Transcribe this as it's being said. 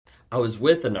I was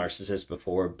with a narcissist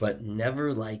before, but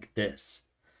never like this.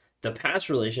 The past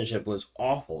relationship was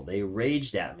awful. They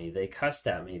raged at me, they cussed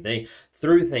at me, they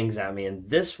threw things at me, and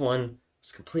this one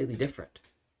was completely different.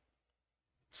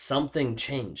 Something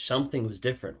changed, something was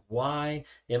different. Why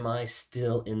am I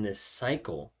still in this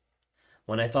cycle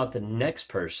when I thought the next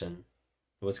person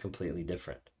was completely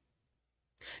different?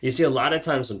 You see, a lot of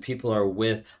times when people are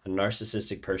with a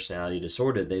narcissistic personality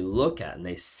disorder, they look at and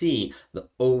they see the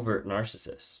overt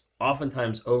narcissists.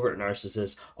 Oftentimes, overt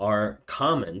narcissists are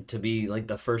common to be like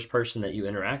the first person that you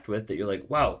interact with that you're like,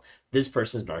 wow, this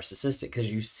person's narcissistic,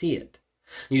 because you see it.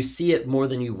 You see it more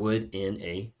than you would in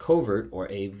a covert or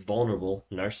a vulnerable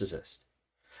narcissist.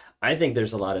 I think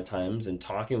there's a lot of times in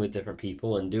talking with different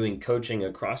people and doing coaching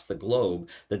across the globe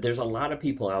that there's a lot of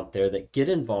people out there that get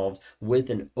involved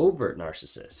with an overt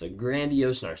narcissist, a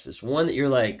grandiose narcissist, one that you're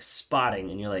like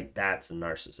spotting and you're like, that's a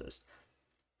narcissist.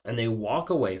 And they walk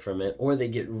away from it, or they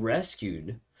get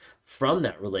rescued from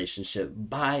that relationship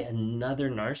by another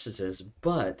narcissist,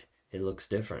 but it looks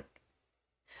different.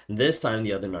 This time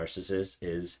the other narcissist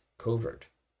is covert.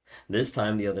 This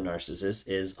time, the other narcissist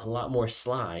is a lot more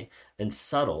sly and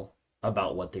subtle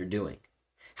about what they're doing,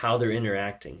 how they're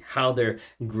interacting, how they're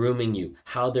grooming you,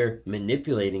 how they're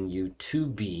manipulating you to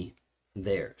be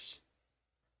theirs,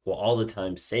 while all the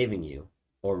time saving you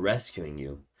or rescuing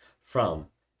you from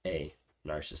a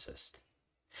narcissist.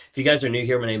 If you guys are new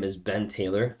here, my name is Ben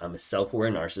Taylor. I'm a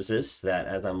self-aware narcissist that,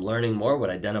 as I'm learning more, would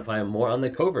identify more on the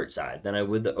covert side than I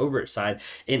would the overt side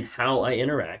in how I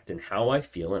interact and how I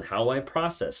feel and how I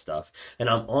process stuff. And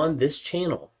I'm on this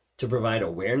channel to provide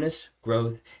awareness,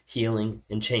 growth, healing,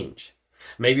 and change.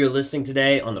 Maybe you're listening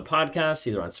today on the podcast,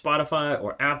 either on Spotify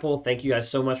or Apple. Thank you guys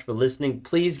so much for listening.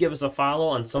 Please give us a follow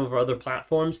on some of our other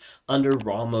platforms under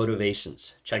Raw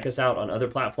Motivations. Check us out on other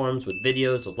platforms with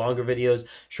videos, with longer videos,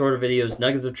 shorter videos,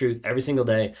 nuggets of truth every single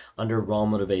day under Raw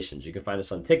Motivations. You can find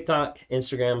us on TikTok,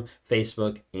 Instagram,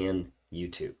 Facebook, and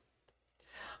YouTube.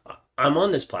 I'm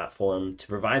on this platform to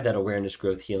provide that awareness,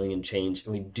 growth, healing, and change.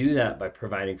 And we do that by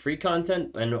providing free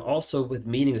content and also with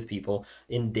meeting with people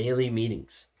in daily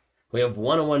meetings. We have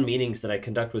one-on-one meetings that I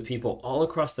conduct with people all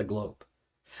across the globe.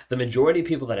 The majority of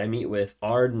people that I meet with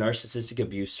are narcissistic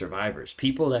abuse survivors,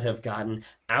 people that have gotten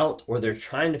out or they're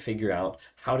trying to figure out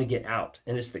how to get out.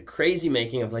 And it's the crazy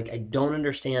making of like, I don't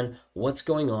understand what's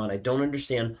going on. I don't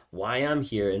understand why I'm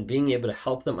here, and being able to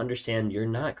help them understand you're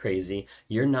not crazy,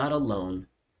 you're not alone,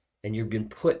 and you've been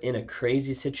put in a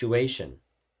crazy situation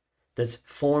that's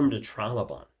formed a trauma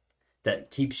bond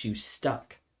that keeps you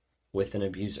stuck with an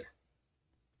abuser.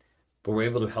 But we're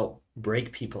able to help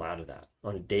break people out of that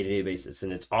on a day-to-day basis.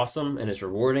 And it's awesome and it's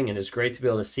rewarding and it's great to be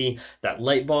able to see that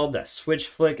light bulb, that switch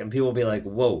flick, and people will be like,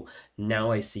 whoa, now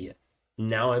I see it.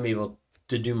 Now I'm able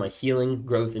to do my healing,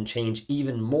 growth, and change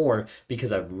even more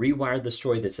because I've rewired the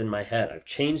story that's in my head. I've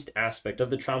changed the aspect of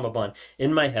the trauma bond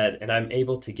in my head, and I'm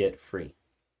able to get free.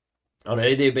 On a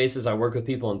day-to-day basis, I work with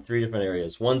people in 3 different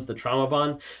areas. One's the trauma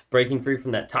bond, breaking free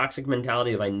from that toxic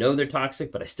mentality of I know they're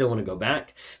toxic, but I still want to go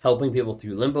back. Helping people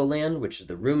through limbo land, which is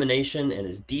the rumination and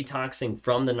is detoxing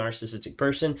from the narcissistic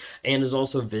person, and is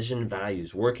also vision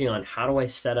values, working on how do I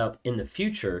set up in the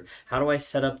future, how do I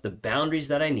set up the boundaries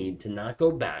that I need to not go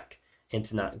back and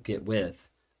to not get with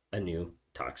a new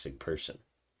toxic person.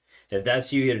 If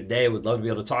that's you here today, I would love to be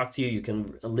able to talk to you. You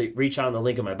can reach out on the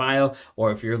link in my bio,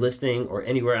 or if you're listening or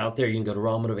anywhere out there, you can go to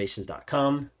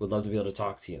rawmotivations.com. Would love to be able to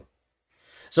talk to you.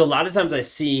 So a lot of times I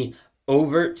see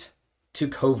overt to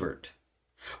covert,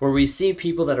 where we see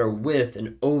people that are with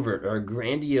an overt or a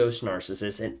grandiose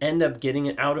narcissist and end up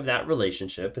getting out of that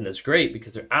relationship. And that's great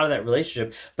because they're out of that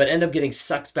relationship, but end up getting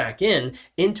sucked back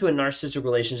into a narcissistic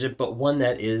relationship, but one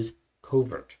that is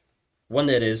covert, one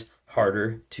that is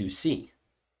harder to see.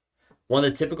 One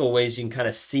of the typical ways you can kind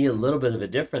of see a little bit of a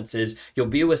difference is you'll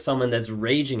be with someone that's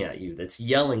raging at you, that's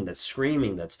yelling, that's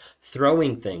screaming, that's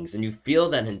throwing things, and you feel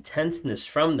that intenseness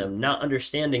from them, not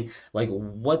understanding like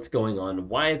what's going on,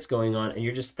 why it's going on, and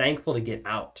you're just thankful to get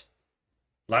out.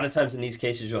 A lot of times in these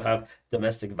cases, you'll have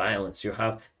domestic violence, you'll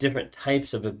have different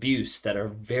types of abuse that are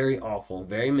very awful,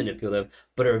 very manipulative,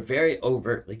 but are very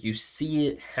overt, like you see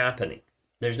it happening.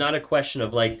 There's not a question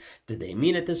of like, did they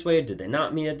mean it this way? Did they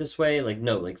not mean it this way? Like,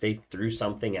 no, like they threw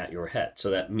something at your head.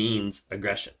 So that means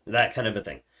aggression, that kind of a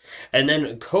thing. And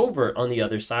then covert on the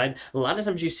other side, a lot of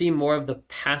times you see more of the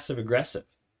passive aggressive,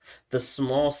 the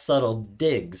small, subtle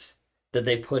digs that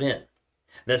they put in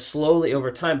that slowly over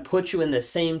time put you in the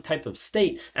same type of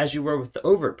state as you were with the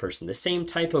overt person, the same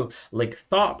type of like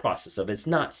thought process of it's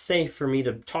not safe for me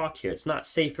to talk here. It's not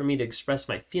safe for me to express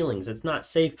my feelings. It's not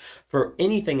safe for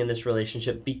anything in this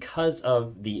relationship because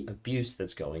of the abuse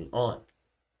that's going on.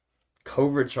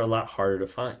 Coverts are a lot harder to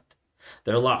find.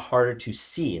 They're a lot harder to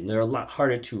see, and they're a lot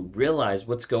harder to realize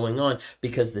what's going on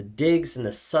because the digs and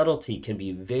the subtlety can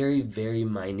be very, very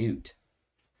minute.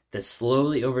 That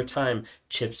slowly over time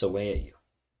chips away at you.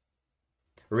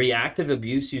 Reactive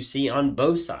abuse you see on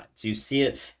both sides. You see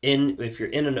it in if you're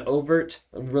in an overt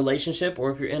relationship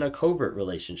or if you're in a covert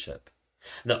relationship.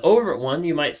 The overt one,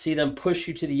 you might see them push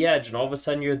you to the edge, and all of a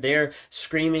sudden you're there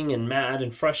screaming and mad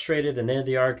and frustrated, and there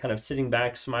they are kind of sitting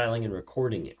back, smiling, and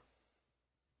recording you.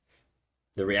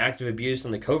 The reactive abuse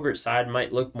on the covert side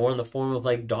might look more in the form of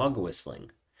like dog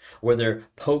whistling, where they're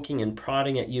poking and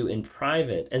prodding at you in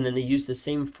private, and then they use the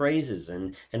same phrases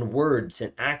and words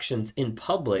and actions in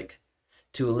public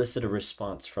to elicit a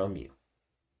response from you.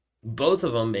 Both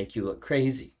of them make you look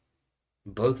crazy.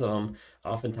 Both of them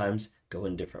oftentimes go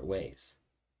in different ways.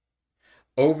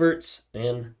 Overts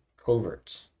and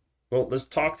coverts. Well, let's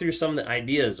talk through some of the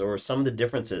ideas or some of the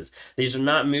differences. These are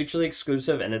not mutually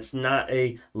exclusive, and it's not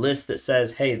a list that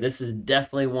says, hey, this is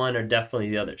definitely one or definitely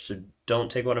the other. So don't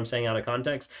take what I'm saying out of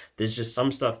context. There's just some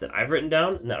stuff that I've written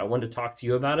down and that I want to talk to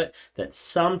you about it that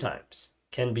sometimes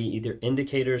can be either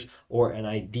indicators or an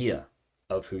idea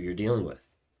of who you're dealing with.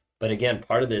 But again,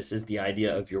 part of this is the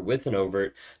idea of you're with an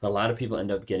overt, and a lot of people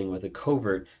end up getting with a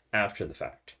covert after the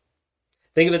fact.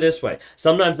 Think of it this way.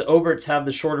 Sometimes the overts have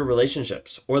the shorter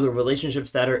relationships or the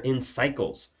relationships that are in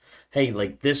cycles. Hey,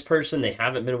 like this person, they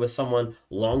haven't been with someone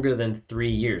longer than 3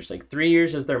 years. Like 3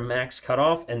 years is their max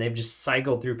cutoff, and they've just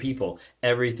cycled through people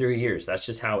every 3 years. That's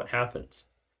just how it happens.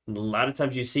 And a lot of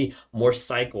times you see more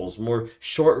cycles, more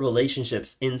short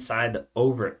relationships inside the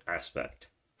overt aspect.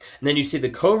 And then you see the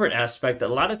covert aspect that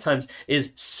a lot of times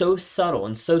is so subtle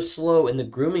and so slow in the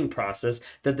grooming process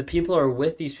that the people are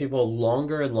with these people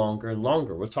longer and longer and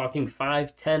longer. We're talking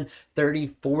 5, 10, 30,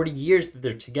 40 years that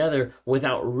they're together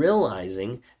without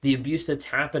realizing the abuse that's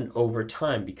happened over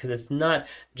time, because it's not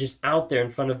just out there in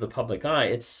front of the public eye.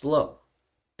 It's slow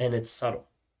and it's subtle.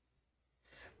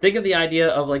 Think of the idea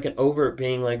of like an overt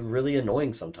being like really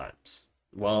annoying sometimes,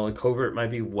 while a covert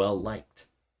might be well liked.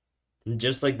 And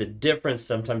just like the difference,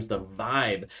 sometimes the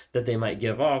vibe that they might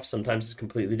give off sometimes is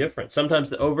completely different. Sometimes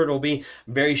the overt will be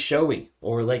very showy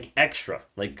or like extra,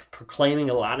 like proclaiming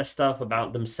a lot of stuff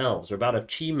about themselves or about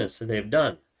achievements that they've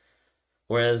done.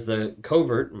 Whereas the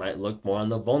covert might look more on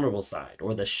the vulnerable side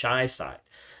or the shy side,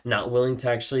 not willing to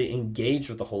actually engage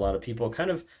with a whole lot of people,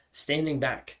 kind of standing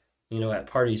back, at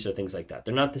parties or things like that.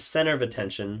 They're not the center of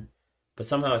attention, but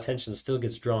somehow attention still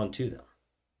gets drawn to them.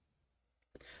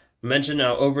 Mentioned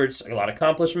overts, a lot of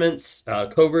accomplishments,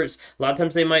 coverts, a lot of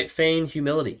times they might feign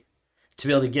humility to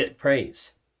be able to get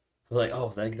praise. Like, oh,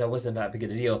 that wasn't that big of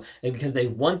a deal. And because they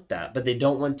want that, but they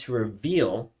don't want to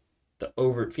reveal the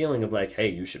overt feeling of like, hey,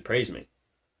 you should praise me.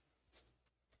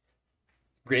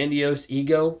 Grandiose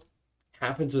ego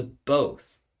happens with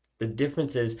both. The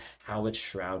difference is how it's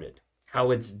shrouded. How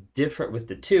it's different with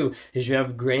the two is you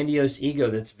have grandiose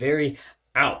ego that's very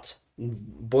out,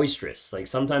 boisterous, like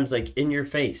sometimes like in your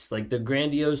face, like the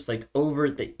grandiose, like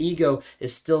overt, the ego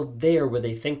is still there where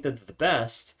they think that they're the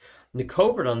best. And the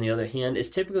covert, on the other hand, is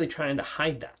typically trying to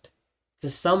hide that to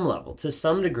some level, to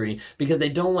some degree, because they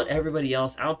don't want everybody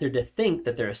else out there to think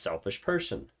that they're a selfish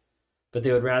person. But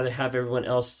they would rather have everyone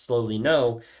else slowly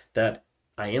know that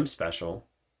I am special,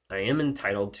 I am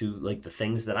entitled to like the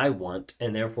things that I want,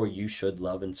 and therefore you should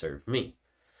love and serve me.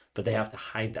 But they have to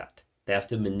hide that. They have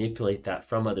to manipulate that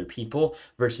from other people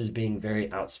versus being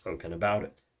very outspoken about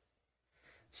it.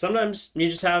 Sometimes you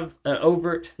just have an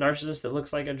overt narcissist that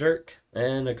looks like a jerk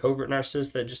and a covert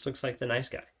narcissist that just looks like the nice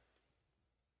guy.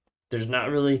 There's not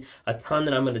really a ton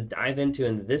that I'm going to dive into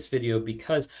in this video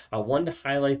because I wanted to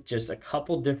highlight just a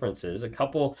couple differences, a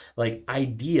couple like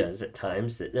ideas at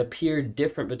times that appear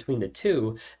different between the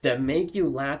two that make you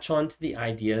latch on to the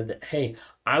idea that, hey,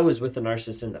 I was with a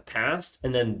narcissist in the past,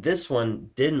 and then this one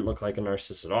didn't look like a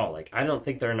narcissist at all. Like, I don't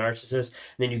think they're a narcissist.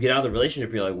 And then you get out of the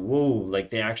relationship, you're like, whoa,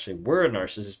 like they actually were a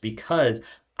narcissist because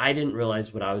I didn't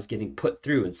realize what I was getting put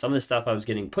through. And some of the stuff I was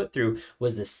getting put through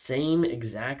was the same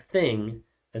exact thing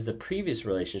as the previous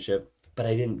relationship, but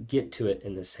I didn't get to it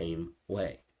in the same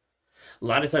way. A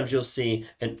lot of times you'll see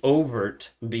an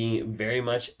overt being very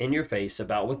much in your face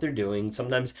about what they're doing,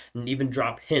 sometimes even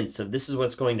drop hints of this is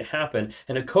what's going to happen,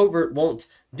 and a covert won't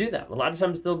do that. A lot of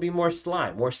times they'll be more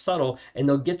sly, more subtle, and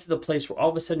they'll get to the place where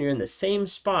all of a sudden you're in the same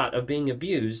spot of being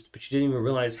abused, but you didn't even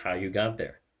realize how you got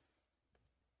there.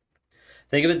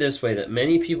 Think of it this way, that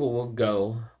many people will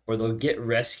go or they'll get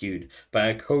rescued by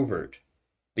a covert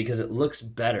because it looks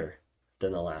better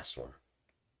than the last one.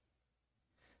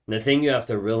 And the thing you have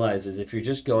to realize is if you're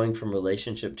just going from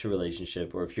relationship to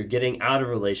relationship, or if you're getting out of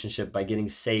a relationship by getting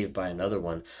saved by another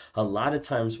one, a lot of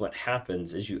times what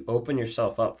happens is you open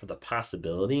yourself up for the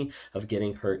possibility of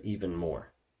getting hurt even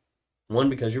more. One,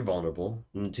 because you're vulnerable,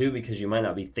 and two, because you might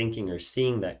not be thinking or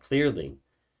seeing that clearly.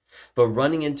 But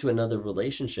running into another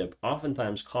relationship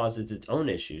oftentimes causes its own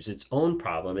issues, its own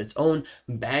problem, its own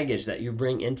baggage that you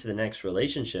bring into the next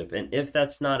relationship. And if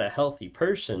that's not a healthy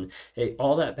person,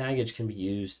 all that baggage can be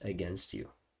used against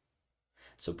you.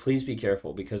 So please be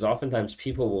careful, because oftentimes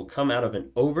people will come out of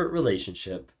an overt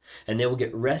relationship and they will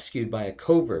get rescued by a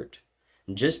covert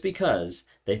just because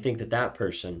they think that that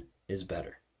person is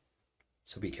better.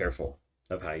 So be careful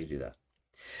of how you do that.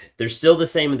 They're still the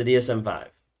same in the DSM-5.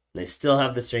 They still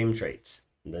have the same traits.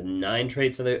 The 9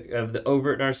 traits of the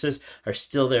overt narcissist are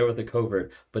still there with the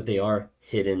covert, but they are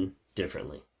hidden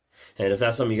differently. And if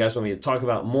that's something you guys want me to talk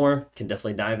about more, can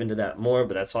definitely dive into that more,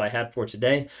 but that's all I had for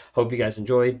today. Hope you guys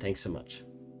enjoyed. Thanks so much.